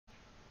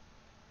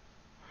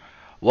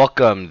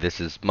Welcome.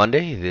 This is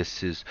Monday.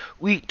 This is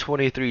week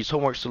 23's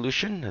homework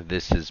solution.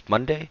 This is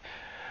Monday,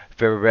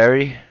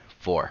 February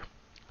 4,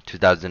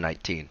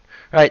 2019.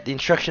 Alright, the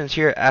instructions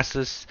here ask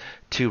us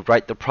to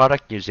write the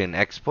product using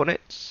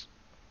exponents.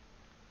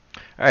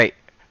 Alright,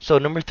 so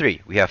number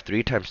 3, we have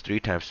 3 times 3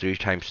 times 3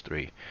 times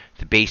 3.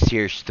 The base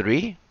here is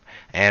 3,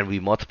 and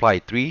we multiply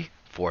 3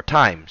 4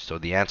 times. So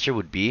the answer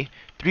would be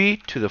 3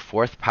 to the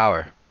 4th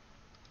power.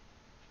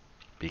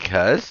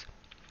 Because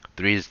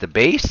 3 is the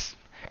base,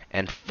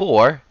 and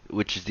 4,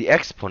 which is the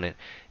exponent,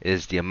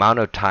 is the amount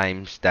of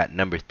times that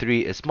number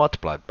 3 is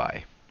multiplied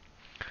by.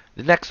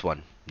 The next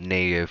one,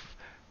 negative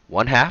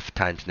 1 half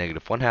times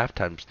negative 1 half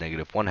times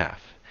negative 1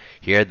 half.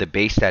 Here the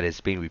base that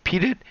is being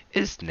repeated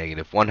is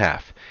negative 1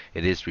 half.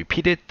 It is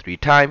repeated 3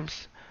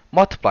 times,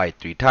 multiplied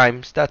 3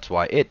 times, that's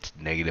why it's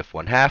negative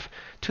 1 half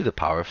to the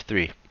power of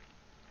 3.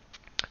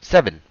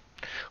 7.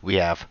 We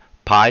have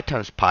pi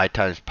times pi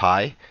times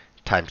pi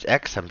times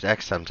x times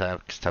x times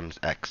x times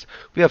x.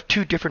 We have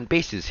two different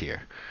bases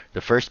here.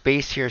 The first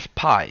base here is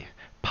pi.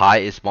 Pi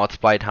is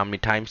multiplied how many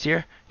times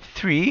here?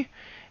 3.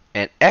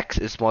 And x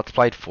is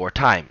multiplied 4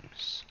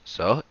 times.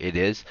 So it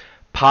is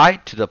pi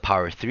to the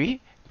power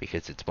 3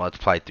 because it's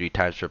multiplied 3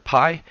 times for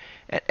pi.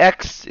 And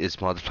x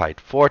is multiplied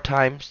 4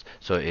 times.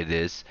 So it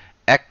is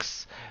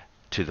x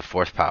to the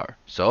 4th power.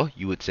 So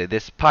you would say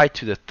this pi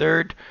to the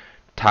 3rd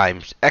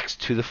times x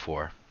to the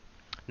 4.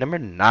 Number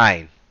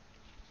 9.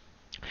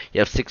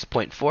 You have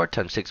 6.4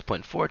 times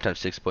 6.4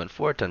 times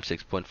 6.4 times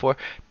 6.4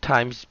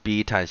 times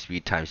b times b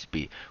times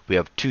b. We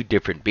have two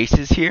different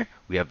bases here.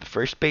 We have the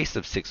first base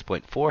of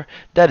 6.4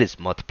 that is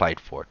multiplied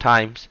 4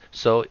 times.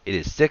 So it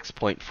is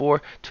 6.4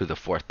 to the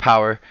 4th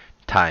power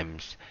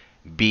times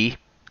b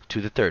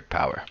to the 3rd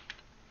power.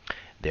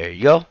 There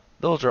you go.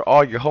 Those are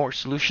all your homework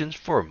solutions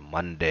for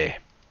Monday.